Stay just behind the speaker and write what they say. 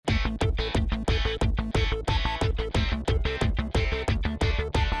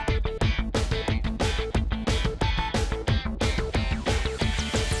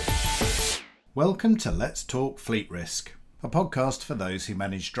Welcome to Let's Talk Fleet Risk, a podcast for those who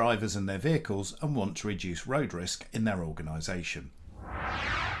manage drivers and their vehicles and want to reduce road risk in their organisation.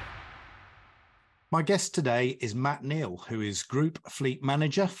 My guest today is Matt Neal, who is Group Fleet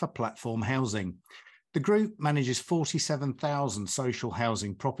Manager for Platform Housing. The group manages 47,000 social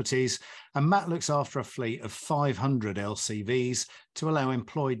housing properties, and Matt looks after a fleet of 500 LCVs to allow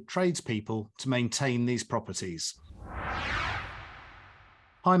employed tradespeople to maintain these properties.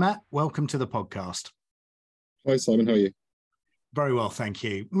 Hi, Matt. Welcome to the podcast. Hi, Simon. How are you? Very well, thank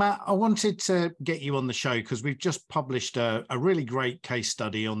you. Matt, I wanted to get you on the show because we've just published a really great case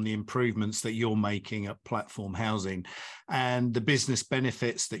study on the improvements that you're making at Platform Housing and the business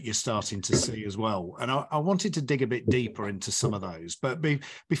benefits that you're starting to see as well. And I wanted to dig a bit deeper into some of those. But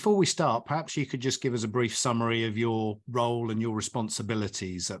before we start, perhaps you could just give us a brief summary of your role and your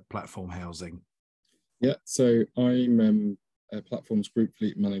responsibilities at Platform Housing. Yeah, so I'm Platform's Group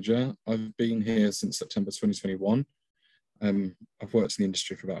Fleet Manager. I've been here since September 2021. I've worked in the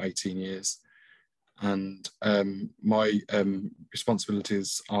industry for about 18 years, and my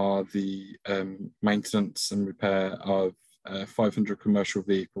responsibilities are the maintenance and repair of 500 commercial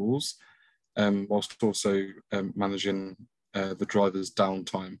vehicles, whilst also managing the drivers'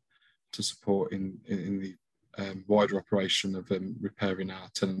 downtime to support in the wider operation of repairing our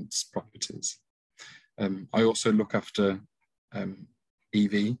tenants' properties. I also look after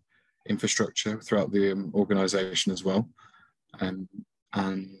EV infrastructure throughout the organisation as well, and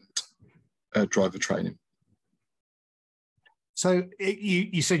driver training. So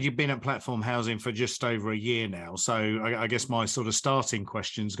you said you've been at Platform Housing for just over a year now. So I guess my sort of starting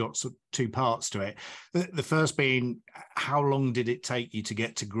question's got two parts to it. The first being, how long did it take you to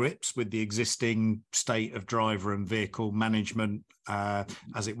get to grips with the existing state of driver and vehicle management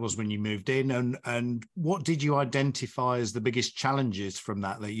as it was when you moved in? And what did you identify as the biggest challenges from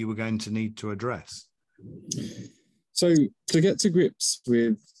that you were going to need to address? So to get to grips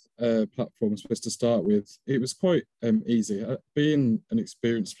with Platform, supposed to start with, it was quite easy. Being an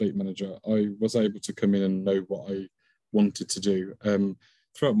experienced fleet manager, I was able to come in and know what I wanted to do.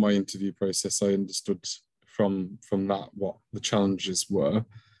 Throughout my interview process, I understood from that what the challenges were.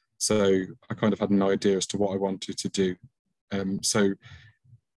 So I kind of had an idea as to what I wanted to do. So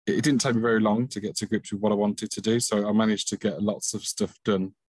it didn't take me very long to get to grips with what I wanted to do. So I managed to get lots of stuff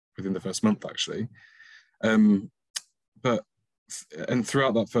done within the first month, actually. And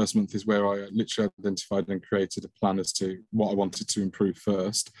throughout that first month is where I literally identified and created a plan as to what I wanted to improve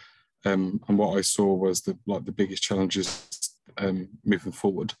first, and what I saw was the biggest challenges moving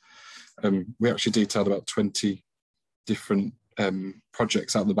forward. We actually detailed about 20 different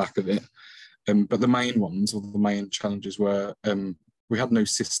projects out the back of it, but the main ones, or the main challenges, were we had no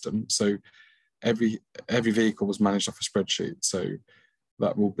system, so every vehicle was managed off a spreadsheet. So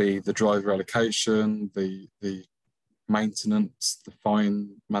that will be the driver allocation, the maintenance, the fine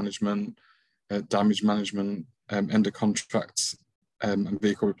management, damage management, end of contract, and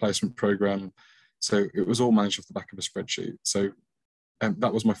vehicle replacement program. So it was all managed off the back of a spreadsheet. So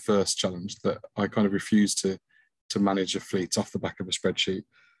that was my first challenge, that I kind of refused to manage a fleet off the back of a spreadsheet.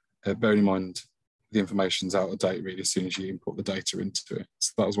 Bearing in mind, the information's out of date really as soon as you input the data into it.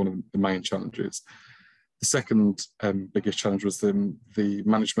 So that was one of the main challenges. The second biggest challenge was the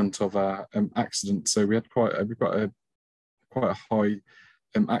management of our accidents. So we had quite a high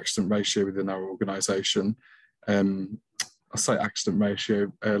accident ratio within our organisation. I say accident ratio,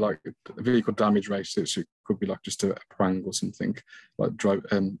 like a vehicle damage ratio, so it could be like just a prank or something, like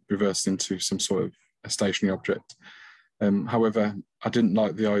reversed into some sort of a stationary object. However, I didn't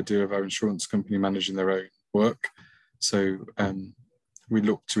like the idea of our insurance company managing their own work, so we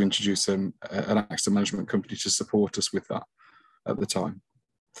looked to introduce an accident management company to support us with that at the time.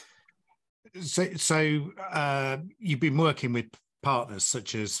 So you've been working with partners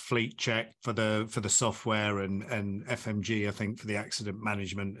such as Fleet Check for the software and FMG, I think, for the accident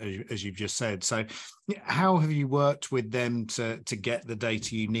management, as you've just said. So how have you worked with them to get the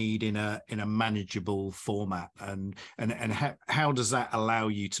data you need in a manageable format, and how does that allow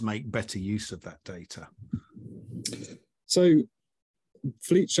you to make better use of that data? So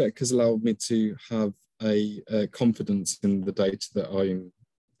Fleet Check has allowed me to have a confidence in the data that I'm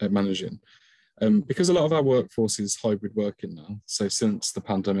managing. Because a lot of our workforce is hybrid working now, so since the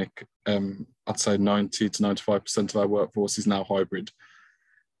pandemic, I'd say 90 to 95% of our workforce is now hybrid.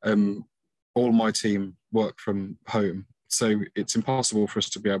 All my team work from home, so it's impossible for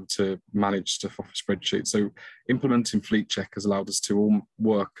us to be able to manage stuff off a spreadsheet. So implementing Fleet Check has allowed us to all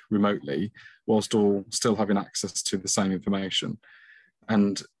work remotely whilst all still having access to the same information.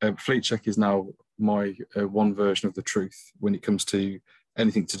 And Fleet Check is now my one version of the truth when it comes to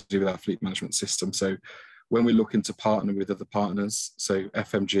anything to do with our fleet management system. So when we're looking to partner with other partners, so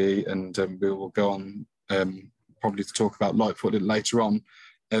FMG, and we will go on probably to talk about Lightfoot later on,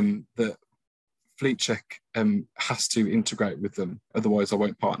 that FleetCheck has to integrate with them, otherwise I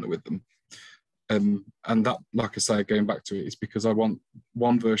won't partner with them. And that, like I say, going back to it, is because I want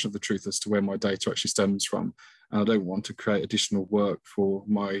one version of the truth as to where my data actually stems from. And I don't want to create additional work for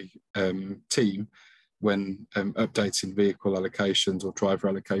my team when updating vehicle allocations or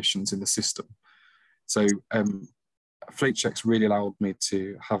driver allocations in the system. So FleetCheck's really allowed me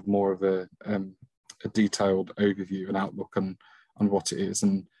to have more of a detailed overview and outlook on what it is.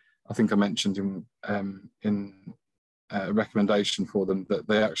 And I think I mentioned in a recommendation for them that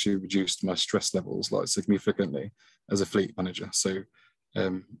they actually reduced my stress levels like significantly as a fleet manager. So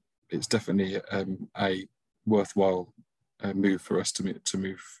it's definitely a worthwhile move for us to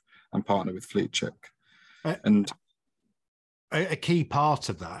move and partner with FleetCheck. And a key part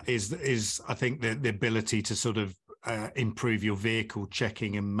of that is I think the ability to sort of improve your vehicle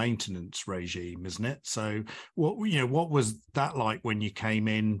checking and maintenance regime, isn't it? So what was that like when you came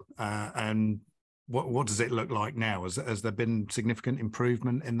in, and what does it look like now? Has there been significant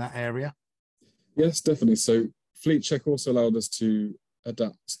improvement in that area? Yes, definitely. So FleetCheck also allowed us to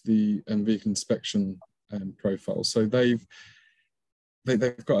adapt the vehicle inspection profile. So they've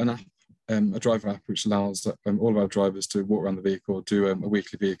got an app, a driver app, which allows all of our drivers to walk around the vehicle, do a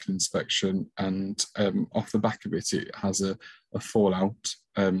weekly vehicle inspection, and off the back of it, it has a fallout,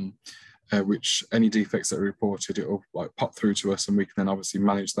 which any defects that are reported, it will like pop through to us, and we can then obviously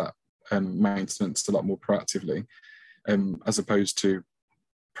manage that maintenance a lot more proactively, as opposed to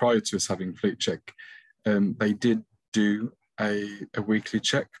prior to us having FleetCheck. They did do a weekly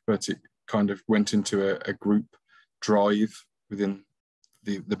check, but it kind of went into a group drive within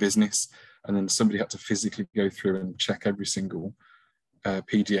the business, and then somebody had to physically go through and check every single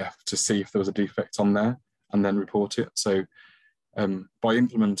PDF to see if there was a defect on there and then report it. So by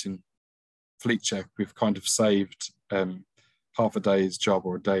implementing FleetCheck, we've kind of saved half a day's job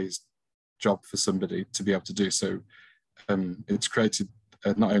or a day's job for somebody to be able to do so. It's created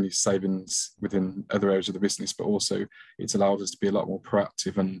not only savings within other areas of the business, but also it's allowed us to be a lot more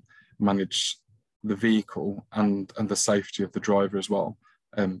proactive and manage the vehicle and the safety of the driver as well.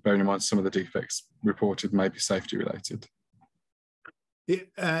 Bearing in mind some of the defects reported may be safety related.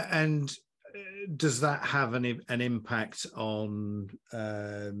 And does that have an impact on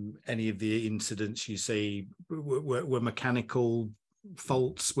any of the incidents you see? Were mechanical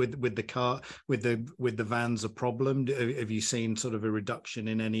faults with the car, with the vans a problem? Have you seen sort of a reduction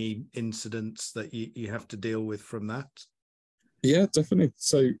in any incidents that you have to deal with from that? Yeah, definitely.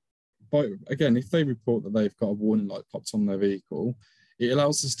 So again, if they report that they've got a warning light popped on their vehicle, it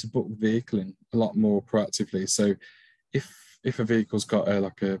allows us to book the vehicle in a lot more proactively. So if a vehicle's got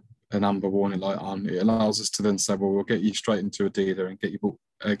an amber warning light on, it allows us to then say, well, we'll get you straight into a dealer and get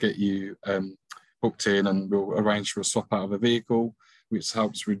you booked in, and we'll arrange for a swap out of a vehicle, which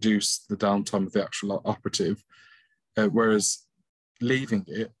helps reduce the downtime of the actual operative. Whereas leaving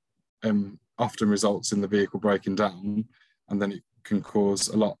it often results in the vehicle breaking down, and then it can cause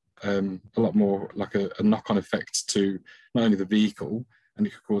a lot more like a knock-on effect to not only the vehicle, and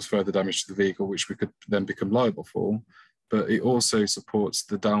it could cause further damage to the vehicle, which we could then become liable for, but it also supports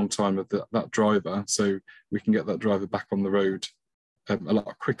the downtime of that driver, so we can get that driver back on the road a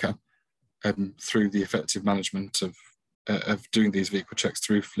lot quicker through the effective management of doing these vehicle checks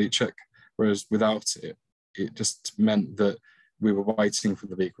through FleetCheck. Whereas without it, it just meant that we were waiting for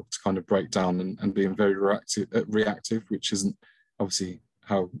the vehicle to kind of break down and being very reactive, which isn't obviously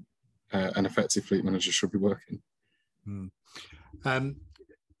how an effective fleet manager should be working.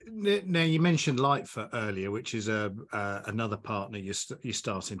 Now, you mentioned Lightfoot earlier, which is another partner you're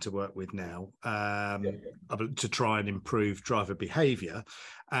starting to work with now to try and improve driver behaviour.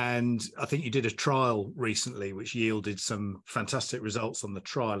 And I think you did a trial recently which yielded some fantastic results on the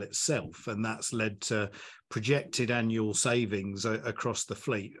trial itself, and that's led to projected annual savings across the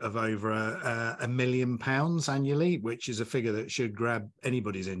fleet of over £1 million annually, which is a figure that should grab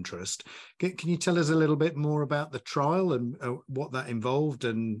anybody's interest. Can you tell us a little bit more about the trial and what that involved,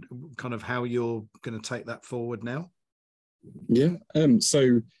 and kind of how you're going to take that forward now? Yeah,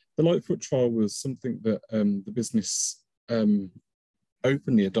 so the Lightfoot trial was something that the business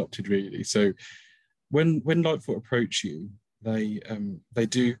openly adopted, really. So when Lightfoot approach you, they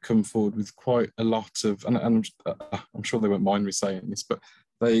do come forward with quite a lot of, and I'm sure they won't mind me saying this, but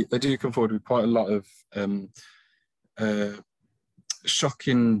they do come forward with quite a lot of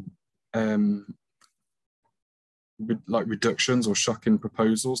shocking like reductions or shocking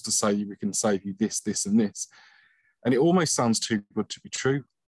proposals to say we can save you this, this, and this. And it almost sounds too good to be true.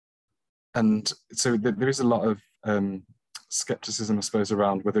 And so there is a lot of skepticism, I suppose,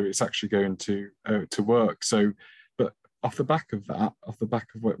 around whether it's actually going to work. So, but off the back of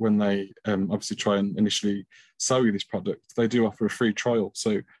when they obviously try and initially sell you this product, they do offer a free trial.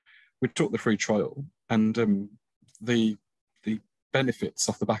 So we took the free trial, and the benefits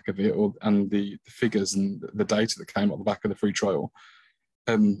off the back of it, and the figures and the data that came off the back of the free trial,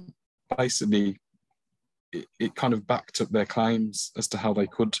 basically it kind of backed up their claims as to how they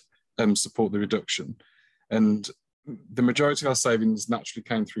could support the reduction. And the majority of our savings naturally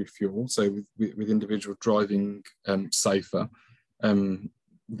came through fuel. So with individual driving safer,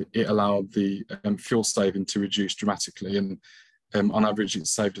 it allowed the fuel saving to reduce dramatically. And on average, it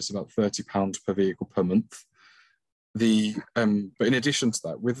saved us about £30 per vehicle per month. But in addition to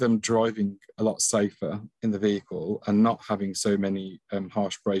that, with them driving a lot safer in the vehicle and not having so many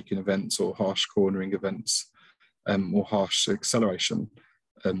harsh braking events or harsh cornering events or harsh acceleration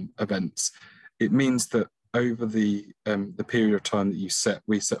events, it means that over the period of time that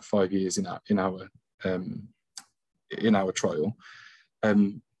we set 5 years in our trial,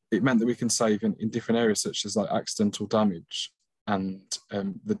 it meant that we can save in different areas such as like accidental damage and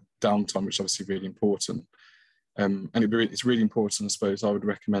the downtime, which is obviously really important. And it's really important, I suppose. I would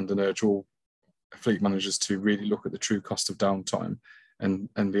recommend and urge all fleet managers to really look at the true cost of downtime and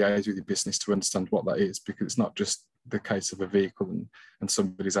liaise with your business to understand what that is, because it's not just the case of a vehicle and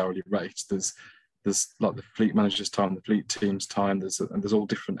somebody's hourly rate. There's like the fleet manager's time, the fleet team's time. There's all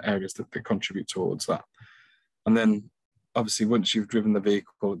different areas that contribute towards that. And then obviously, once you've driven the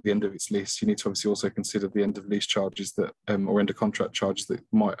vehicle at the end of its lease, you need to obviously also consider the end of lease charges that, or end of contract charges that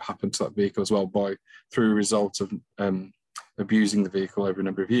might happen to that vehicle as well through a result of abusing the vehicle over a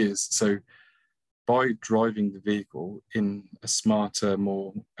number of years. So by driving the vehicle in a smarter,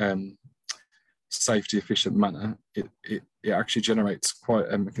 more safety efficient manner, it actually generates quite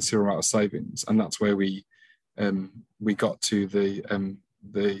a considerable amount of savings. And that's where we got to the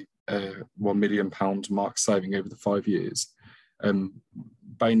 £1 million mark saving over the 5 years,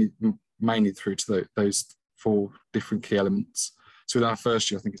 mainly through to those 4 different key elements. So in our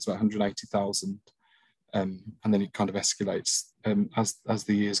first year, I think it's about 180,000, and then it kind of escalates as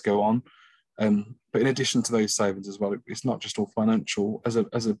the years go on. But in addition to those savings as well, it's not just all financial. As a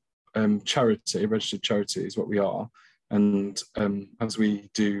charity, a registered charity is what we are, and as we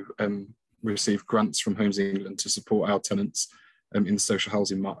do receive grants from Homes England to support our tenants in the social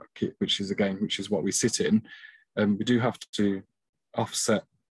housing market, which is what we sit in, we do have to offset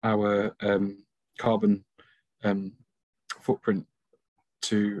our carbon footprint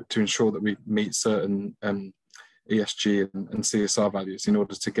to ensure that we meet certain ESG and CSR values in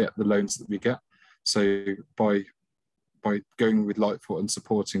order to get the loans that we get. So by going with Lightfoot and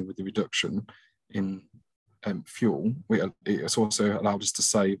supporting with the reduction in fuel, it's also allowed us to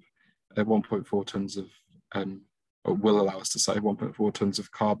save 1.4 tonnes of or will allow us to save 1.4 tonnes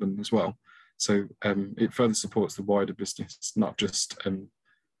of carbon as well. So it further supports the wider business, not just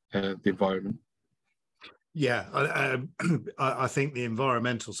the environment. Yeah, I think the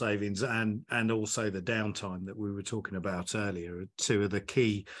environmental savings and also the downtime that we were talking about earlier are 2 of the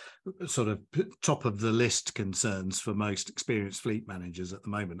key sort of top of the list concerns for most experienced fleet managers at the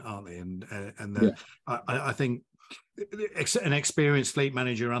moment, aren't they? I think an experienced fleet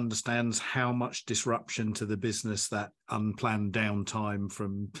manager understands how much disruption to the business that unplanned downtime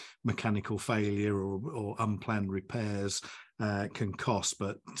from mechanical failure or unplanned repairs can cost.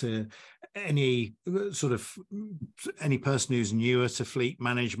 But any person who's newer to fleet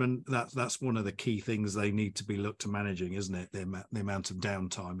management, that's one of the key things they need to be looked to managing, isn't it? The amount of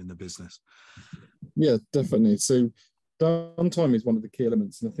downtime in the business. Yeah, definitely. So downtime is one of the key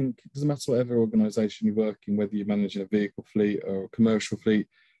elements, and I think it doesn't matter whatever organisation you work in, whether you're managing a vehicle fleet or a commercial fleet,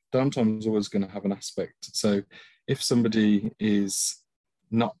 downtime is always going to have an aspect. So if somebody is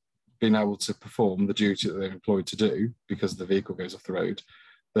not being able to perform the duty that they're employed to do because the vehicle goes off the road,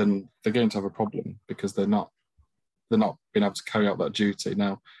 then they're going to have a problem because they're not being able to carry out that duty.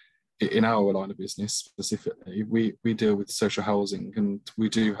 Now, in our line of business specifically, we deal with social housing, and we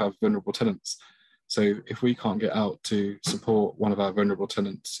do have vulnerable tenants. So if we can't get out to support one of our vulnerable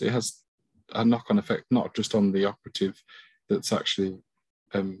tenants, it has a knock-on effect, not just on the operative that's actually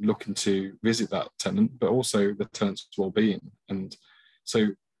looking to visit that tenant, but also the tenant's well-being. And so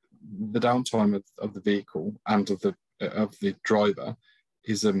the downtime of the vehicle and of the driver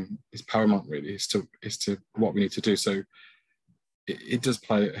is paramount, really, is to what we need to do. So it does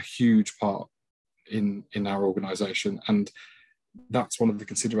play a huge part in our organisation, and that's one of the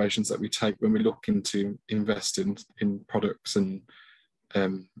considerations that we take when we look into investing in products and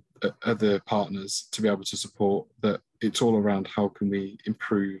other partners to be able to support that. It's all around how can we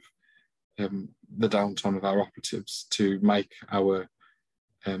improve the downtime of our operatives to make our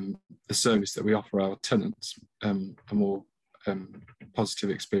the service that we offer our tenants a more positive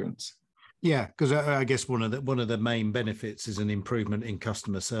experience. Yeah, because I guess one of the main benefits is an improvement in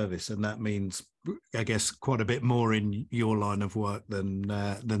customer service, and that means, I guess, quite a bit more in your line of work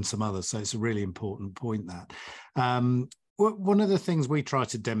than some others. So it's a really important point. That one of the things we try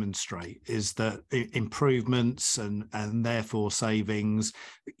to demonstrate is that improvements and therefore savings,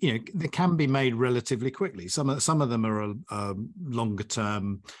 they can be made relatively quickly. Some of them are a longer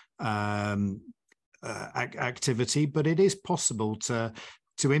term activity, but it is possible to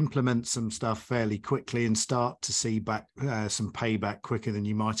implement some stuff fairly quickly and start to see back some payback quicker than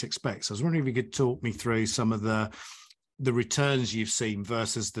you might expect. So I was wondering if you could talk me through some of the returns you've seen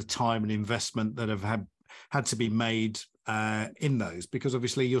versus the time and investment that have had to be made in those, because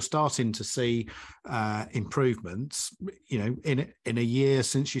obviously you're starting to see improvements, in a year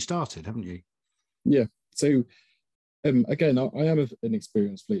since you started, haven't you? Yeah. So again, I am an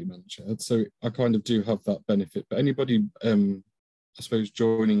experienced fleet manager, so I kind of do have that benefit. But anybody, I suppose,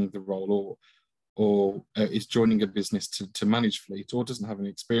 joining the role or is joining a business to manage fleet or doesn't have any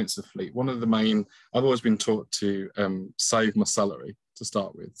experience of fleet, one of the main, I've always been taught to save my salary to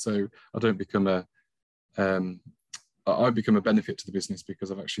start with. So I don't become I become a benefit to the business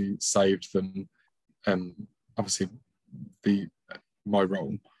because I've actually saved them, obviously my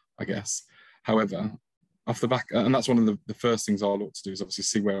role, I guess. However, off the back, and that's one of the first things I'll look to do is obviously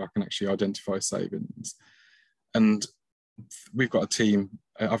see where I can actually identify savings. And we've got a team,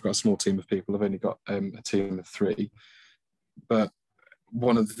 I've got a small team of people, I've only got a team of 3. But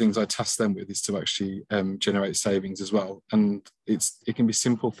one of the things I task them with is to actually generate savings as well. And it can be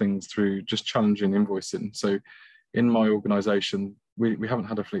simple things through just challenging invoicing. So in my organisation, we haven't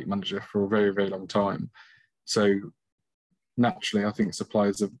had a fleet manager for a very, very long time. So naturally, I think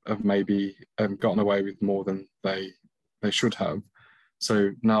suppliers have maybe gotten away with more than they should have.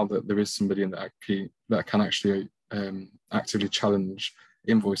 So now that there is somebody in that can actually actively challenge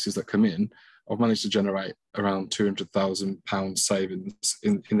invoices that come in, I've managed to generate around £200,000 savings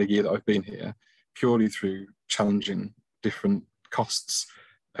in the year that I've been here, purely through challenging different costs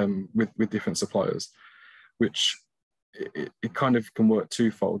with different suppliers, which it kind of can work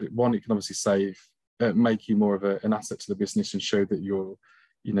twofold. One, it can obviously make you more of an asset to the business and show that you're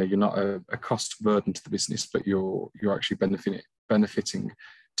not a cost burden to the business, but you're actually benefiting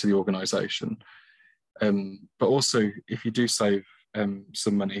to the organisation. But also, if you do save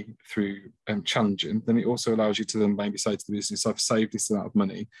some money through challenging, then it also allows you to then maybe say to the business, I've saved this amount of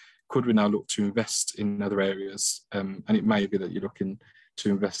money, could we now look to invest in other areas? And it may be that you're looking to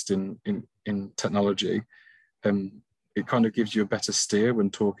invest in technology. It kind of gives you a better steer when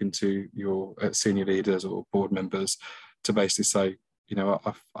talking to your senior leaders or board members to basically say,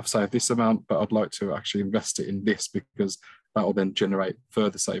 I've saved this amount, but I'd like to actually invest it in this because that will then generate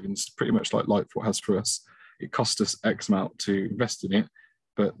further savings, pretty much like Lightfoot has for us. It cost us X amount to invest in it,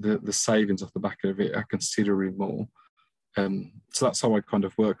 but the savings off the back of it are considerably more. So that's how I kind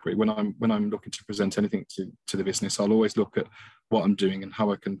of work with it. When I'm looking to present anything to the business, I'll always look at what I'm doing and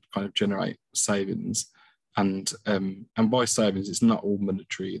how I can kind of generate savings. And by savings, it's not all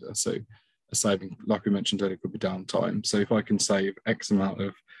monetary either. So a saving, like we mentioned earlier, could be downtime. So if I can save X amount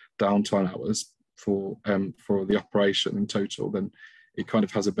of downtime hours for the operation in total, then it kind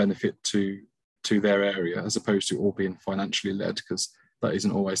of has a benefit to their area as opposed to all being financially led, because that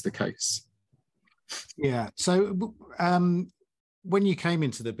isn't always the case. Yeah. So when you came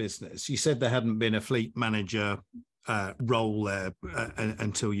into the business, you said there hadn't been a fleet manager role there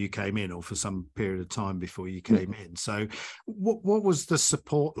until you came in, or for some period of time before you came in. So what was the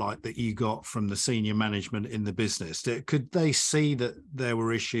support like that you got from the senior management in the business? Could they see that there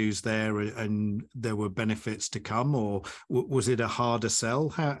were issues there and there were benefits to come, or was it a harder sell?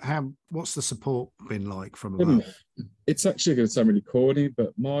 What's the support been like from above? It's actually going to sound really corny,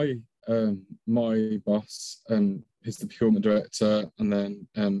 but my boss is the procurement director, and then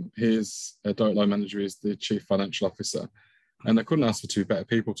his direct line manager is the chief financial officer. And I couldn't ask for 2 better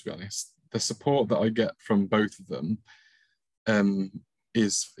people, to be honest. The support that I get from both of them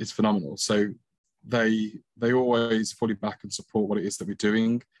is phenomenal. So they always fully back and support what it is that we're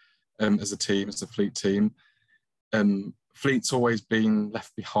doing as a team, as a fleet team. Fleet's always been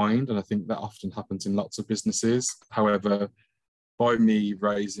left behind, and I think that often happens in lots of businesses. However, by me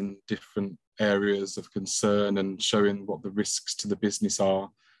raising different areas of concern and showing what the risks to the business are,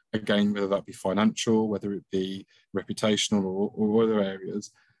 again, whether that be financial, whether it be reputational or other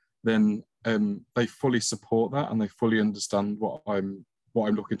areas, then they fully support that and they fully understand what I'm what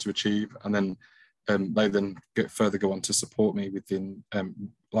I'm looking to achieve, and then they then go on to support me within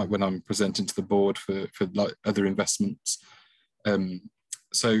like when I'm presenting to the board for like other investments.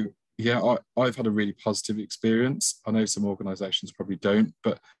 So yeah, I've had a really positive experience. I know some organisations probably don't,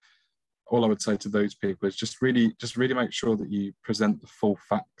 but all I would say to those people is just really make sure that you present the full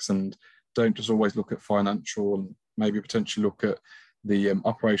facts and don't just always look at financial, and maybe potentially look at the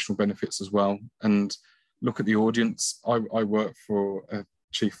operational benefits as well, and look at the audience. I work for a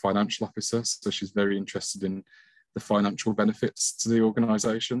chief financial officer, so she's very interested in the financial benefits to the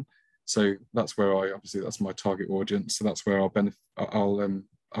organisation. So that's where that's my target audience. So that's where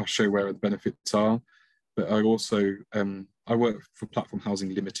I'll show where the benefits are. But I also I work for Platform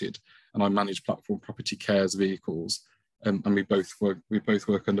Housing Limited, and I manage Platform Property Care's vehicles. And we both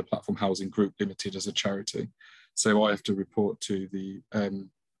work under Platform Housing Group Limited as a charity. So I have to report to the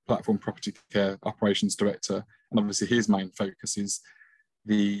Platform Property Care Operations Director, and obviously his main focus is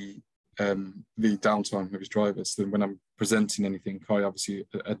the downtime of his drivers. So when I'm presenting anything, I obviously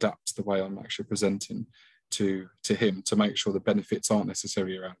adapt the way I'm actually presenting to him to make sure the benefits aren't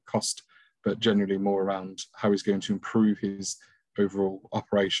necessarily around cost, but generally more around how he's going to improve his overall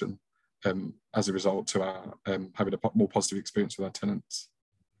operation as a result to our having a more positive experience with our tenants.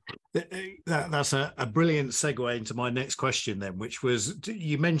 That's a brilliant segue into my next question then, which was,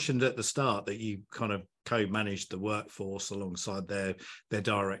 you mentioned at the start that you kind of co-managed the workforce alongside their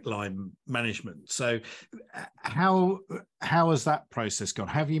direct line management. So how has that process gone?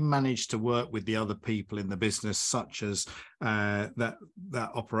 Have you managed to work with the other people in the business, such as that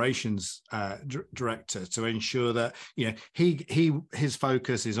operations director, to ensure that his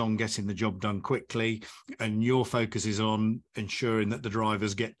focus is on getting the job done quickly, and your focus is on ensuring that the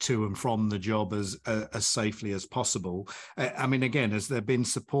drivers get to and from the job as safely as possible? I mean, again, has there been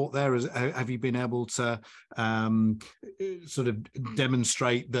support there? Have you been able to sort of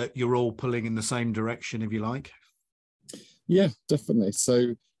demonstrate that you're all pulling in the same direction, if you like? Yeah, definitely.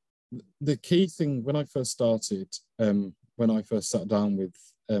 So the key thing when I first started, when I first sat down with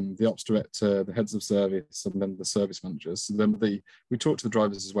the ops director, the heads of service, and then the service managers, so then we talk to the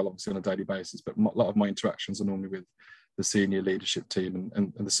drivers as well, obviously on a daily basis, but a lot of my interactions are normally with the senior leadership team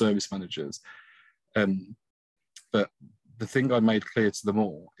and the service managers. But the thing I made clear to them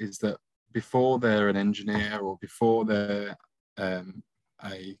all is that before they're an engineer, or before they're an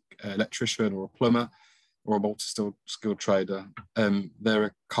electrician or a plumber or a multi-skilled trader, they're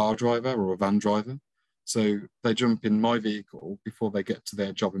a car driver or a van driver. So they jump in my vehicle before they get to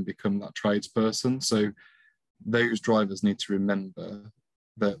their job and become that tradesperson. So those drivers need to remember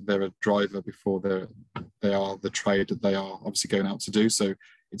that they're a driver before they are the trade that they are obviously going out to do. So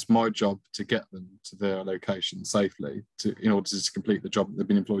it's my job to get them to their location safely in order to complete the job that they've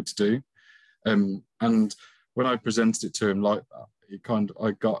been employed to do. And when I presented it to him like that,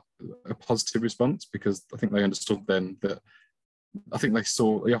 I got a positive response, because I think they understood then that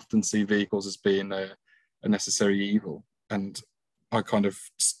they often see vehicles as being a necessary evil, and I kind of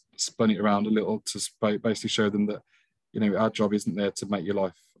spun it around a little to basically show them that our job isn't there to make your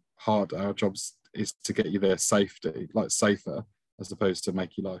life hard. Our job is to get you there safer, as opposed to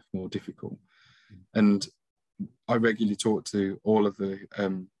make your life more difficult. And I regularly talk to all of the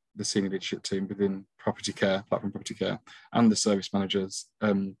senior leadership team within Platform Property Care, and the service managers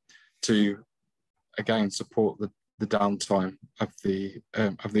to again support the downtime of the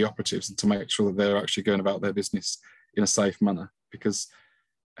operatives, and to make sure that they're actually going about their business in a safe manner, because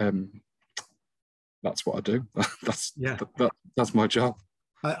that's what I do. That's my job.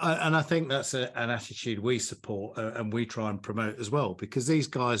 And I think that's an attitude we support and we try and promote as well, because these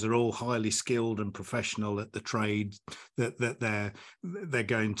guys are all highly skilled and professional at the trade that they're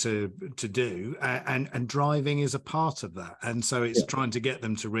going to do, and driving is a part of that. And so it's trying to get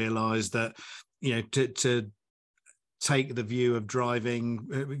them to realise that to take the view driving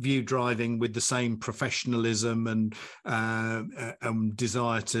with the same professionalism and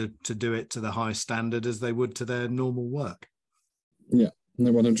desire to do it to the high standard as they would to their normal work. Yeah.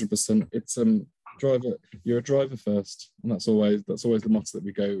 No, 100%. It's driver. You're a driver first, and that's always the motto that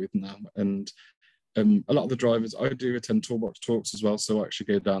we go with now. And a lot of the drivers, I do attend Toolbox Talks as well, so I actually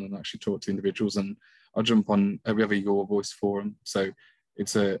go down and actually talk to individuals, and I jump on we have a Your Voice forum. So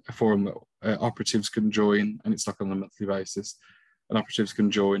it's a forum that operatives can join, and it's like on a monthly basis. And operatives can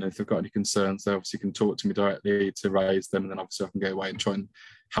join, and if they've got any concerns, they obviously can talk to me directly to raise them, and then obviously I can go away and try and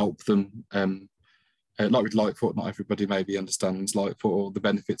help them. Like with Lightfoot, not everybody maybe understands Lightfoot or the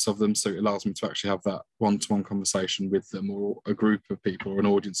benefits of them, so it allows me to actually have that one-to-one conversation with them, or a group of people or an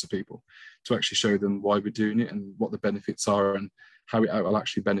audience of people, to actually show them why we're doing it and what the benefits are and how it will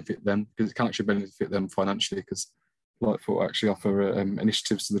actually benefit them, because it can actually benefit them financially, because Lightfoot actually offer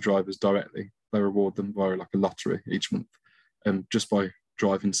initiatives to the drivers directly. They reward them via like a lottery each month, just by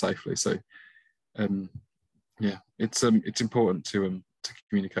driving safely. So, it's important to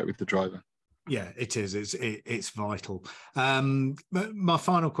communicate with the driver. Yeah, it is. It's vital. My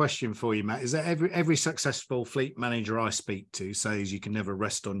final question for you, Matt, is that every successful fleet manager I speak to says you can never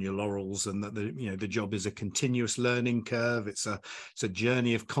rest on your laurels, and that the job is a continuous learning curve. It's a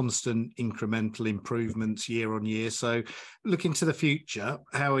journey of constant incremental improvements year on year. So, looking to the future,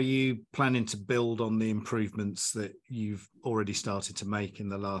 how are you planning to build on the improvements that you've already started to make in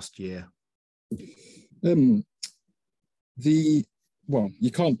the last year? Well,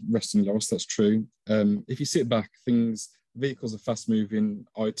 you can't rest on your laurels, that's true. If you sit back, vehicles are fast-moving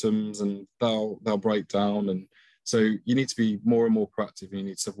items, and they'll break down, and so you need to be more and more proactive, and you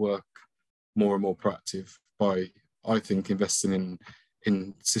need to work more and more proactive by, I think, investing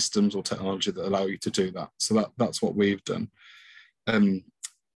in systems or technology that allow you to do that. So that's what we've done.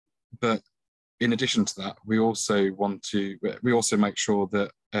 But in addition to that, we also make sure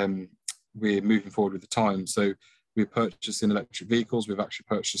that we're moving forward with the time. So we're purchasing electric vehicles. We've actually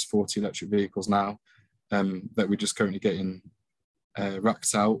purchased 40 electric vehicles now that we're just currently getting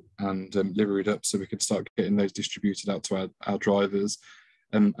racked out and liveried up, so we can start getting those distributed out to our drivers.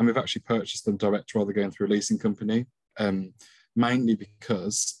 And we've actually purchased them direct rather than going through a leasing company, mainly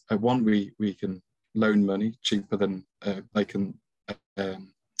because, one, we can loan money cheaper than the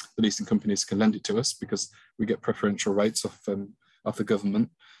leasing companies can lend it to us, because we get preferential rates off the government.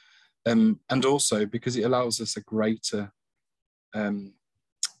 And also because it allows us a greater ownership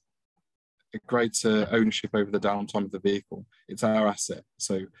over the downtime of the vehicle. It's our asset,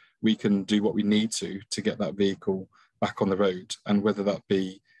 so we can do what we need to get that vehicle back on the road, and whether that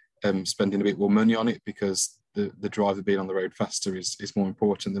be spending a bit more money on it because the driver being on the road faster is more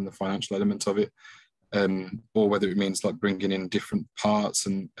important than the financial element of it, or whether it means like bringing in different parts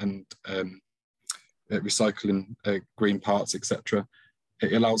and recycling green parts, etc.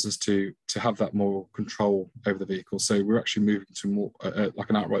 It allows us to have that more control over the vehicle. So we're actually moving to more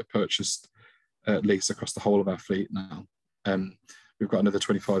like an outright purchased lease across the whole of our fleet now. We've got another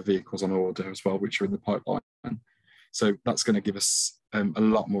 25 vehicles on order as well, which are in the pipeline. So that's going to give us a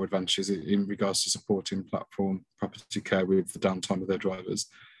lot more advantages in regards to supporting platform property care with the downtime of their drivers.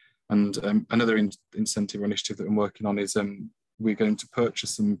 And another incentive or initiative that I'm working on is we're going to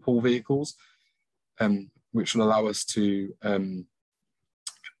purchase some pool vehicles, which will allow us to,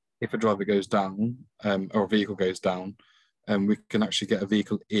 if a driver goes down or a vehicle goes down, we can actually get a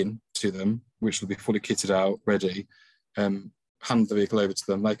vehicle in to them, which will be fully kitted out, ready, hand the vehicle over to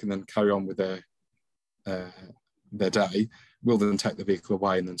them. They can then carry on with their day. We'll then take the vehicle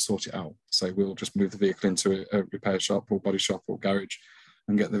away and then sort it out. So we'll just move the vehicle into a repair shop or body shop or garage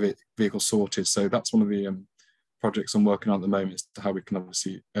and get the vehicle sorted. So that's one of the projects I'm working on at the moment, is how we can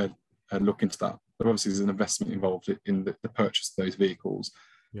obviously look into that. But obviously there's an investment involved in the purchase of those vehicles.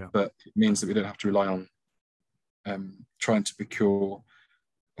 Yeah. But it means that we don't have to rely on trying to procure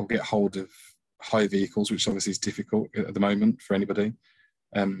or get hold of hire vehicles, which obviously is difficult at the moment for anybody.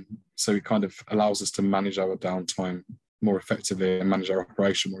 So it kind of allows us to manage our downtime more effectively and manage our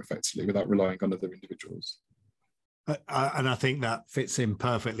operation more effectively without relying on other individuals. And I think that fits in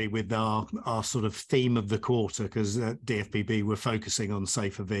perfectly with our sort of theme of the quarter, because at DFBB we're focusing on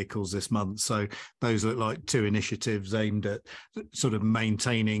safer vehicles this month. So those look like two initiatives aimed at sort of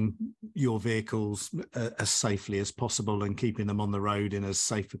maintaining your vehicles as safely as possible and keeping them on the road in as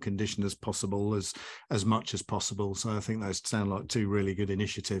safe a condition as possible, as much as possible. So I think those sound like two really good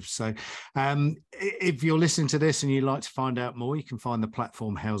initiatives. So if you're listening to this and you'd like to find out more, you can find the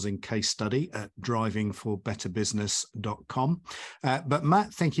Platform Housing case study at drivingforbetterbusiness.com. But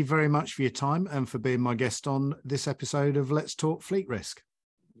Matt, thank you very much for your time and for being my guest on this episode of Let's Talk Fleet Risk.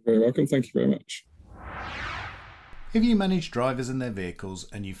 You're very welcome. Thank you very much. If you manage drivers and their vehicles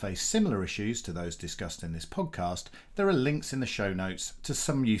and you face similar issues to those discussed in this podcast, there are links in the show notes to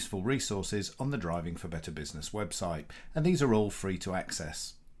some useful resources on the Driving for Better Business website, and these are all free to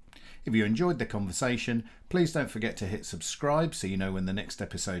access. If you enjoyed the conversation, please don't forget to hit subscribe so you know when the next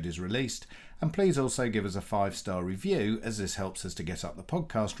episode is released, and please also give us a 5-star review, as this helps us to get up the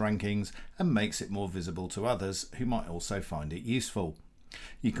podcast rankings and makes it more visible to others who might also find it useful.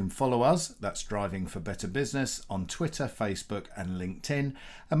 You can follow us, that's Driving for Better Business, on Twitter, Facebook and LinkedIn,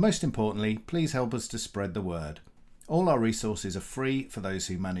 and most importantly, please help us to spread the word. All our resources are free for those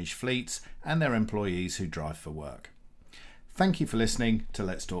who manage fleets and their employees who drive for work. Thank you for listening to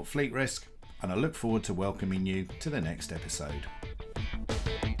Let's Talk Fleet Risk, and I look forward to welcoming you to the next episode.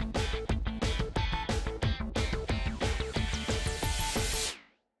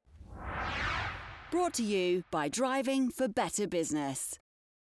 Brought to you by Driving for Better Business.